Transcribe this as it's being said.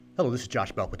Hello, this is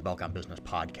Josh Belk with the Belk on Business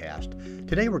podcast.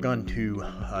 Today we're going to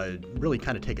really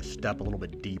kind of take a step a little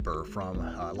bit deeper from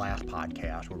last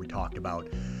podcast where we talked about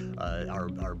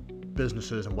our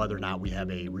businesses and whether or not we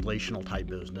have a relational type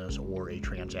business or a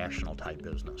transactional type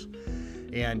business.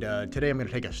 And today I'm going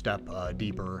to take a step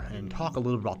deeper and talk a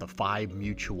little bit about the 5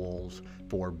 mutuals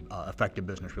for effective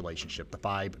business relationship, the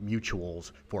 5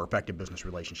 mutuals for effective business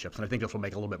relationships. And I think this will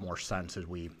make a little bit more sense as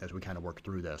we kind of work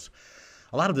through this.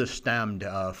 A lot of this stemmed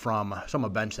from some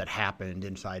events that happened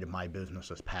inside of my business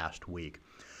this past week.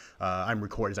 I'm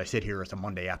recording as I sit here. It's a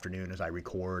Monday afternoon as I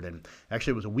record, and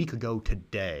actually it was a week ago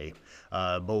today,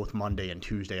 both Monday and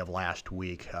Tuesday of last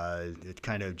week. It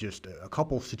kind of just a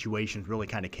couple situations really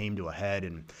kind of came to a head,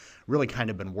 and really kind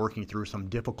of been working through some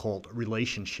difficult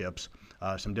relationships,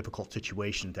 some difficult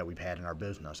situations that we've had in our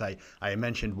business. I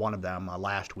mentioned one of them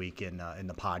last week in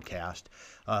the podcast,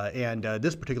 and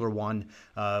this particular one,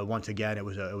 once again, it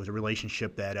was a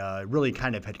relationship that really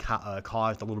kind of had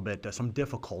caused a little bit some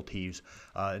difficulties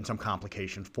and some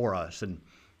complications for us, and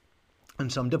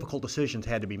some difficult decisions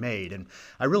had to be made. And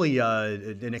I really,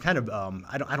 and it kind of,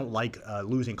 I don't like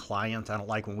losing clients. I don't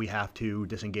like when we have to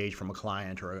disengage from a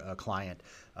client, or a client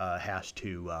has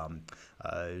to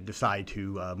decide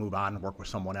to move on and work with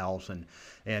someone else.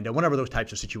 And whenever those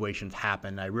types of situations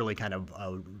happen, I really kind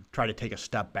of try to take a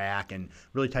step back and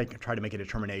really try to make a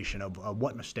determination of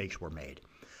what mistakes were made.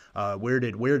 Where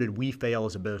did we fail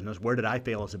as a business? Where did I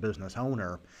fail as a business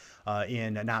owner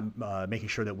in not making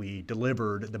sure that we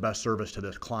delivered the best service to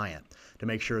this client, to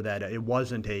make sure that it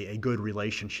wasn't a good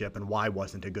relationship, and why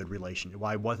wasn't it a good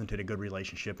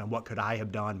relationship, and what could I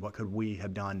have done, what could we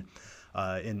have done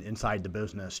inside the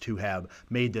business to have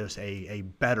made this a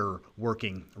better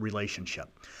working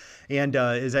relationship. And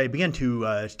as I began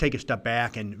to take a step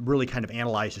back and really kind of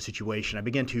analyze the situation, I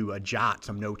began to jot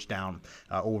some notes down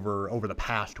over the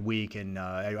past week. And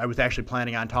I was actually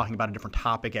planning on talking about a different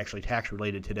topic, actually tax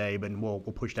related today, but we'll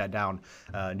push that down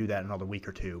and do that in another week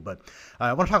or two. But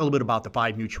I want to talk a little bit about the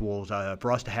 5 mutuals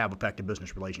for us to have effective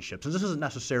business relationships. And this isn't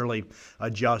necessarily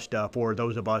just for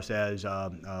those of us as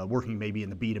working maybe in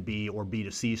the B2B or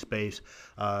B2C space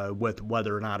with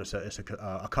whether or not it's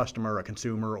a customer, a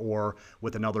consumer, or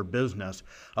with another business,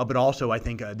 but also I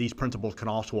think these principles can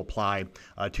also apply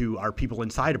to our people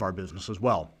inside of our business as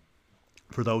well,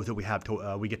 for those that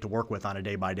we get to work with on a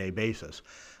day-by-day basis.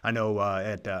 I know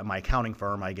at my accounting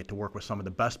firm, I get to work with some of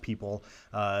the best people,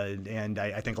 and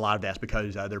I think a lot of that's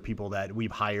because they're people that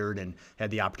we've hired and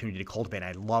had the opportunity to cultivate. And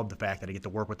I love the fact that I get to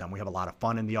work with them. We have a lot of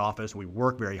fun in the office. We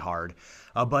work very hard,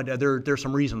 but there's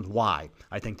some reasons why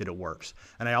I think that it works.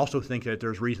 And I also think that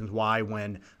there's reasons why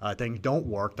when things don't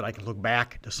work, that I can look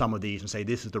back to some of these and say,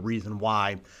 this is the reason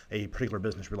why a particular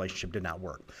business relationship did not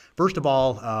work. First of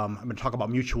all, I'm going to talk about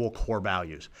mutual core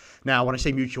values. Now, when I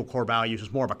say mutual core values,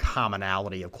 it's more of a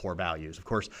commonality of core values. Of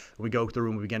course, we go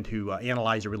through and we begin to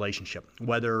analyze a relationship,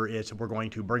 whether it's we're going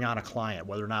to bring on a client,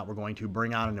 whether or not we're going to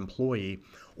bring on an employee,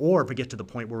 or if it gets to the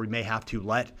point where we may have to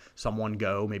let someone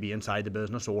go, maybe inside the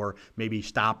business, or maybe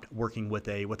stop working with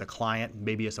a client.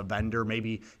 Maybe it's a vendor.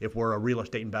 Maybe if we're a real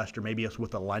estate investor, maybe it's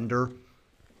with a lender,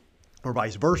 or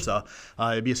vice versa.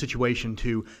 It'd be a situation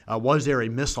to, was there a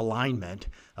misalignment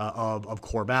of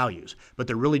core values? But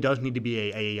there really does need to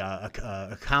be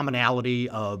a commonality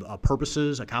of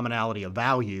purposes, a commonality of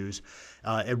values,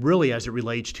 it really as it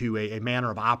relates to a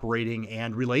manner of operating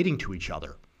and relating to each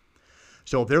other.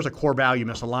 So if there's a core value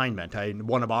misalignment,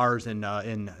 one of ours at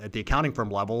the accounting firm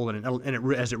level,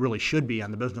 as it really should be on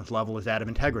the business level, is that of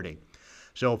integrity.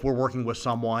 So if we're working with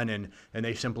someone and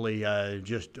they simply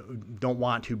just don't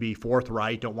want to be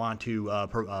forthright, don't want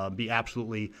to be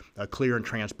absolutely clear and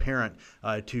transparent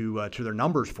to their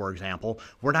numbers, for example,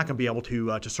 we're not going to be able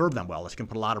to serve them well. It's going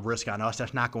to put a lot of risk on us.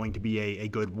 That's not going to be a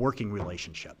good working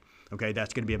relationship. Okay,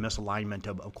 that's going to be a misalignment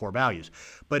of core values.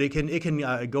 But it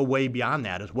can go way beyond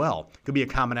that as well. It could be a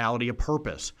commonality of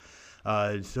purpose.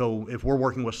 So if we're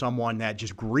working with someone that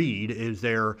just greed is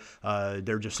they're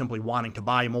just simply wanting to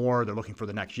buy more, they're looking for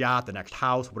the next yacht, the next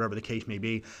house, whatever the case may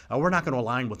be, we're not going to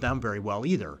align with them very well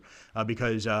either,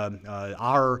 because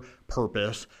our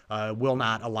purpose will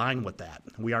not align with that.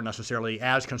 We aren't necessarily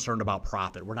as concerned about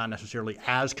profit. We're not necessarily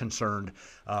as concerned.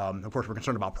 Of course, we're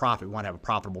concerned about profit. We want to have a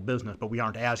profitable business, but we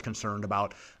aren't as concerned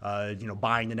about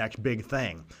buying the next big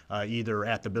thing, either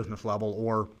at the business level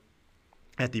or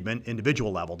at the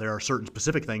individual level. There are certain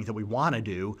specific things that we want to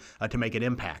do to make an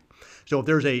impact. So if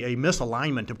there's a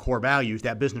misalignment of core values,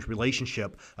 that business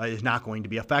relationship is not going to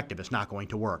be effective. It's not going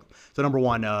to work. So number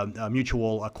one,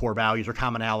 mutual core values or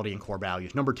commonality in core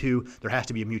values. Number two, there has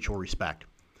to be a mutual respect.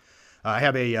 I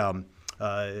have a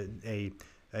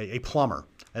a plumber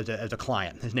as a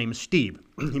client. His name is Steve.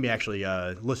 He may actually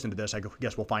listen to this. I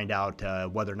guess we'll find out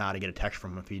whether or not I get a text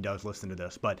from him if he does listen to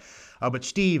this. But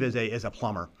Steve is a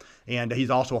plumber, and he's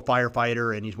also a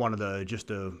firefighter, and he's one of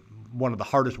the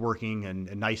hardest working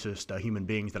and nicest human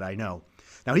beings that I know.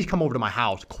 Now, he's come over to my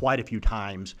house quite a few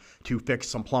times to fix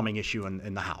some plumbing issue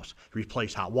in the house. He's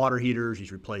replaced hot water heaters.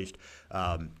 He's replaced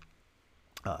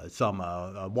some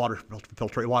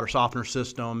water softener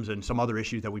systems and some other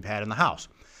issues that we've had in the house.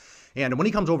 And when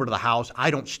he comes over to the house, I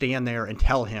don't stand there and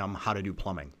tell him how to do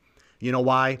plumbing. You know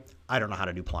why? I don't know how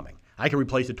to do plumbing. I can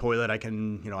replace a toilet. I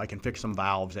can fix some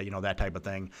valves, that type of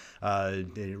thing.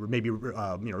 Maybe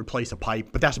replace a pipe,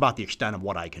 but that's about the extent of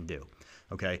what I can do.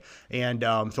 Okay. And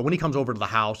so when he comes over to the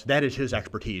house, that is his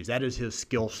expertise. That is his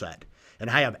skill set. And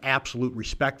I have absolute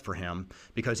respect for him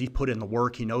because he's put in the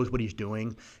work. He knows what he's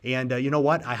doing. And you know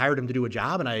what? I hired him to do a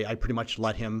job, and I pretty much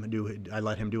let him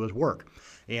do his work.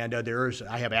 And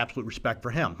I have absolute respect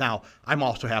for him. Now, I'm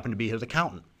also happen to be his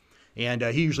accountant. And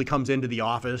he usually comes into the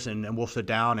office, and we'll sit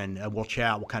down and we'll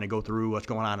chat. We'll kind of go through what's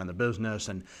going on in the business,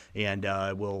 and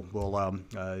we'll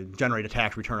generate a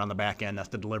tax return on the back end. That's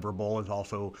the deliverable, and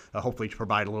also hopefully to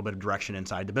provide a little bit of direction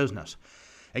inside the business.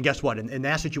 And guess what? In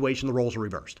that situation, the roles are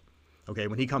reversed. Okay,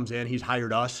 when he comes in, he's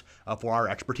hired us for our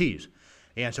expertise,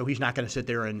 and so he's not going to sit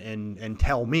there and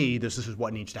tell me this is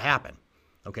what needs to happen.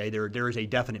 Okay, there is a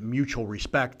definite mutual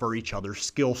respect for each other's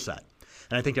skill set.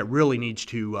 And I think that really needs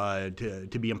to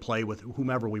be in play with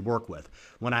whomever we work with.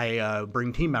 When I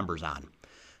bring team members on,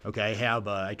 okay,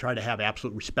 I try to have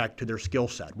absolute respect to their skill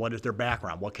set. What is their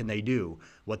background? What can they do?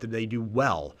 What do they do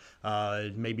well?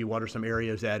 Maybe what are some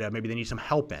areas that maybe they need some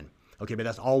help in? Okay, but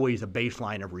that's always a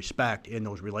baseline of respect in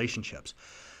those relationships.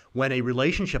 When a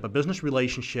business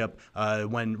relationship,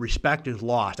 when respect is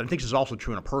lost, and I think this is also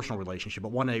true in a personal relationship,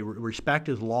 but when respect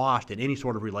is lost in any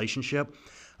sort of relationship,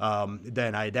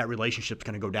 then that relationship's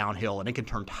going to go downhill, and it can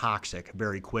turn toxic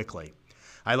very quickly.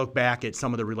 I look back at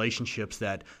some of the relationships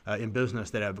that in business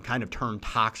that have kind of turned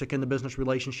toxic in the business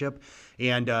relationship,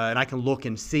 and I can look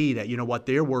and see that, you know what,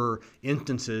 there were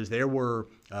instances, there were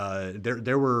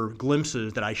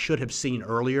glimpses that I should have seen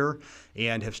earlier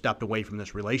and have stepped away from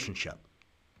this relationship.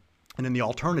 And then the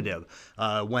alternative,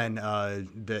 when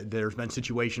there's been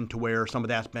situation to where some of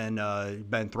that's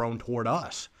been thrown toward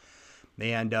us,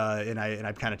 and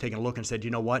I've kind of taken a look and said,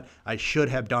 you know what, I should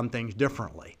have done things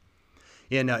differently.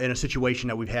 In a situation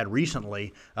that we've had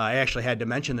recently, I actually had to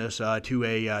mention this to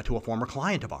a former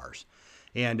client of ours.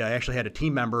 And I actually had a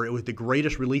team member. It was the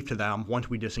greatest relief to them once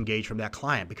we disengaged from that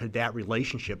client because that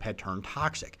relationship had turned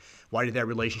toxic. Why did that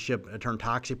relationship turn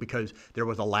toxic? Because there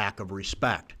was a lack of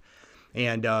respect.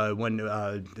 And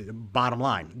bottom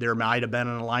line, there might have been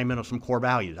an alignment of some core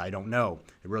values. I don't know.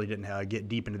 I really didn't get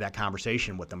deep into that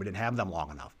conversation with them. We didn't have them long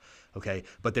enough. Okay,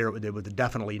 but there was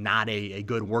definitely not a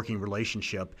good working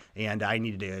relationship, and I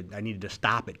needed to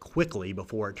stop it quickly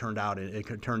before it turned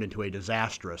into a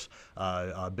disastrous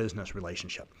business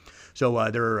relationship. So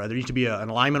there needs to be an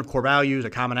alignment of core values, a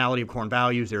commonality of core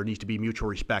values. There needs to be mutual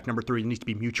respect. Number 3, there needs to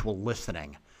be mutual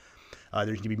listening. There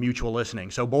needs to be mutual listening.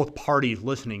 So both parties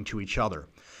listening to each other,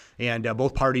 and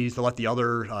both parties to let the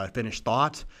other finish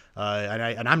thoughts.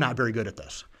 And I'm not very good at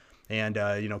this. And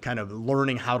kind of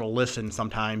learning how to listen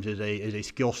sometimes is a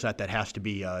skill set that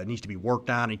needs to be worked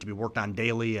on. Needs to be worked on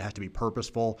daily. It has to be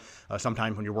purposeful.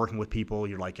 Sometimes when you're working with people,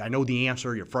 you're like, I know the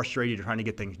answer. You're frustrated. You're trying to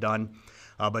get things done.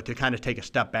 But to kind of take a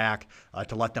step back,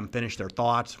 to let them finish their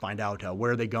thoughts, find out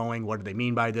where are they going, what do they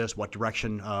mean by this, what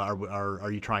direction are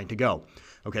you trying to go.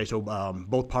 Okay, so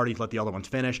both parties let the other ones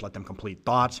finish, let them complete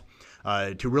thoughts,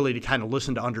 to kind of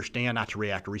listen to understand, not to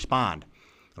react or respond.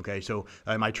 Okay, so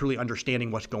am I truly understanding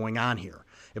what's going on here?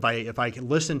 If I can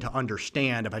listen to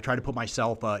understand, if I try to put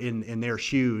myself in their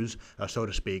shoes, so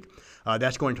to speak,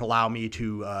 that's going to allow me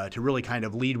to really kind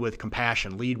of lead with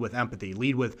compassion, lead with empathy,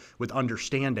 lead with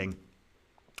understanding,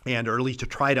 or at least to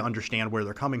try to understand where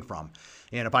they're coming from.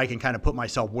 And if I can kind of put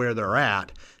myself where they're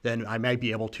at, then I might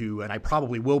be able to, and I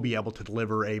probably will be able to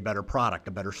deliver a better product,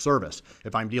 a better service.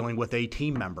 If I'm dealing with a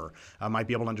team member, I might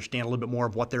be able to understand a little bit more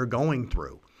of what they're going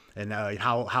through. And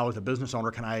how as a business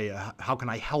owner how can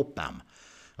I help them,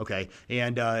 okay?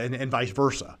 And vice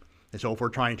versa. And so if we're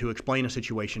trying to explain a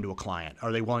situation to a client,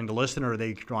 are they willing to listen, or are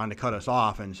they trying to cut us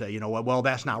off and say, you know what, well,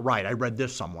 that's not right. I read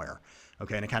this somewhere,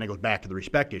 okay? And it kind of goes back to the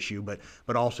respect issue,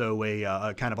 but also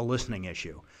a kind of a listening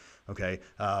issue. Okay,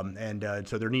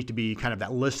 so there needs to be kind of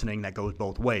that listening that goes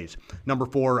both ways. Number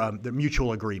 4, the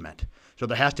mutual agreement. So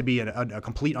there has to be a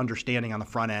complete understanding on the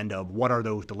front end of what are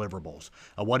those deliverables.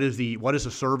 What is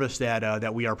the service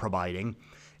that we are providing,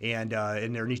 and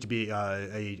there needs to be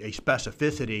a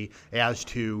specificity as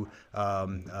to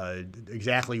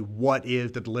exactly what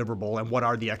is the deliverable and what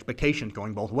are the expectations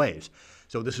going both ways.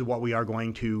 So this is what we are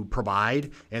going to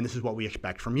provide, and this is what we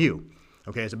expect from you.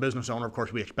 Okay, as a business owner, of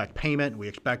course, we expect payment. We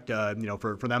expect,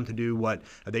 for them to do what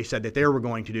they said that they were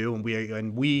going to do,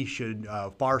 and we should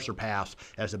far surpass,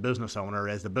 as a business owner,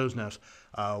 as the business,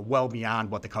 well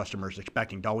beyond what the customer is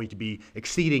expecting, to always to be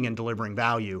exceeding and delivering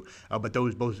value. But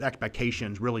those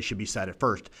expectations really should be set at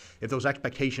first. If those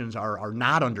expectations are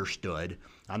not understood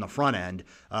on the front end,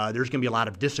 there's going to be a lot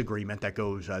of disagreement that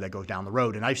goes down the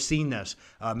road. And I've seen this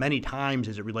many times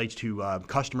as it relates to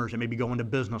customers that maybe go into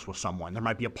business with someone. There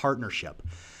might be a partnership.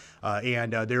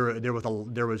 There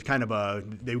was kind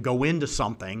of they would go into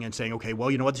something and saying, okay,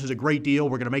 well, you know what, this is a great deal.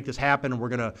 We're going to make this happen,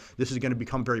 and this is going to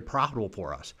become very profitable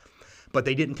for us. But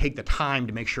they didn't take the time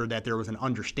to make sure that there was an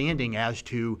understanding as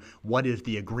to what is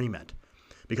the agreement.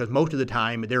 Because most of the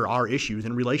time there are issues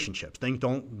in relationships. Things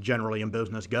don't generally in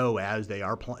business go as they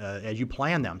are as you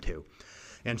plan them to.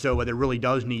 And so there really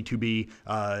does need to be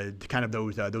kind of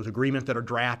those agreements that are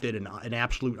drafted, and an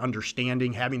absolute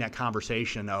understanding, having that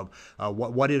conversation of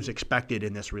what is expected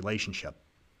in this relationship.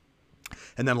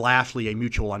 And then lastly, a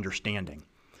mutual understanding.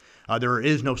 There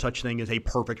is no such thing as a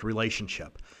perfect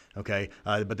relationship. Okay,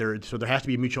 but there has to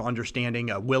be a mutual understanding,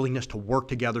 a willingness to work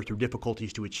together through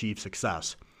difficulties to achieve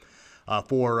success.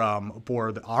 For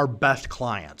our best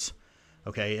clients,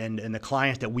 okay, and the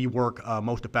clients that we work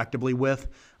most effectively with,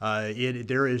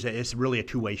 it's really a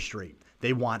two-way street.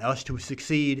 They want us to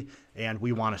succeed, and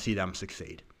we want to see them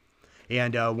succeed.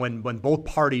 And when both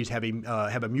parties have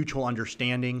a mutual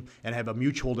understanding and have a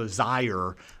mutual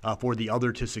desire for the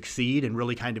other to succeed and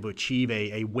really kind of achieve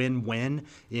a win-win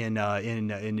in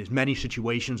as many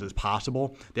situations as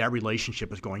possible, that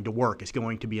relationship is going to work. It's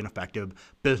going to be an effective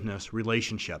business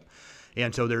relationship.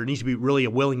 And so there needs to be really a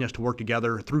willingness to work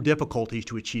together through difficulties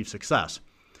to achieve success.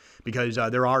 Because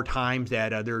there are times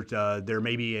that there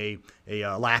may be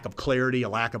a lack of clarity, a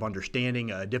lack of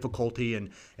understanding, a difficulty, and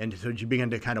so you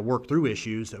begin to kind of work through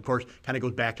issues. Of course, kind of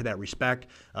goes back to that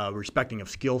respecting of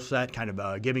skill set, kind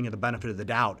of giving it the benefit of the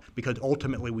doubt, because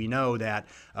ultimately we know that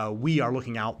we are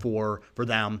looking out for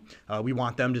them. We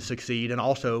want them to succeed, and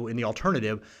also in the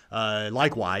alternative,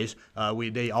 likewise,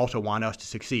 they also want us to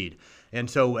succeed. And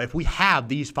so if we have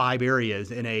these 5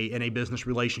 areas in a business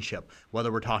relationship,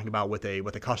 whether we're talking about with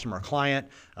a customer or client,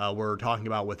 we're talking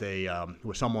about with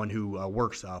someone who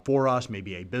works for us,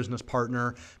 maybe a business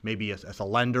partner, maybe as a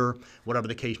lender, whatever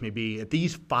the case may be, if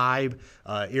these 5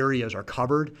 areas are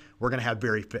covered, we're going to have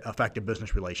very effective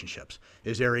business relationships.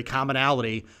 Is there a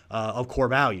commonality of core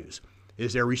values?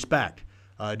 Is there respect?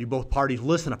 Do both parties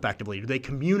listen effectively? Do they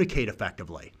communicate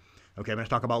effectively? Okay, I'm going to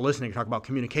talk about listening, talk about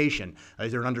communication.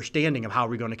 Is there an understanding of how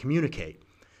we're going to communicate?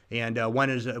 And when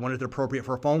is it appropriate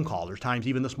for a phone call? There's times,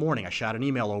 even this morning, I shot an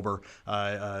email over,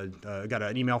 got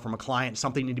an email from a client,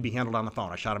 something needed to be handled on the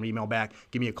phone. I shot him an email back,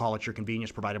 give me a call at your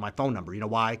convenience, provided my phone number. You know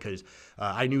why? Because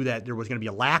I knew that there was going to be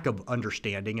a lack of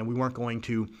understanding, and we weren't going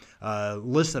to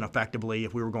listen effectively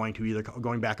if we were going to either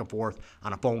going back and forth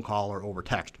on a phone call or over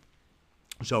text.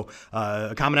 So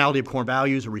a commonality of core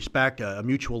values, a respect, a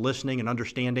mutual listening and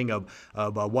understanding of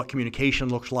what communication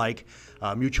looks like,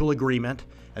 mutual agreement,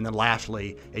 and then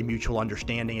lastly, a mutual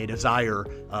understanding, a desire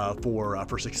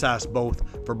for success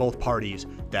for both parties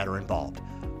that are involved.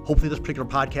 Hopefully this particular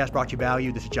podcast brought you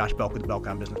value. This is Josh Belk with the Belk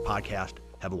on Business Podcast.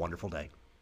 Have a wonderful day.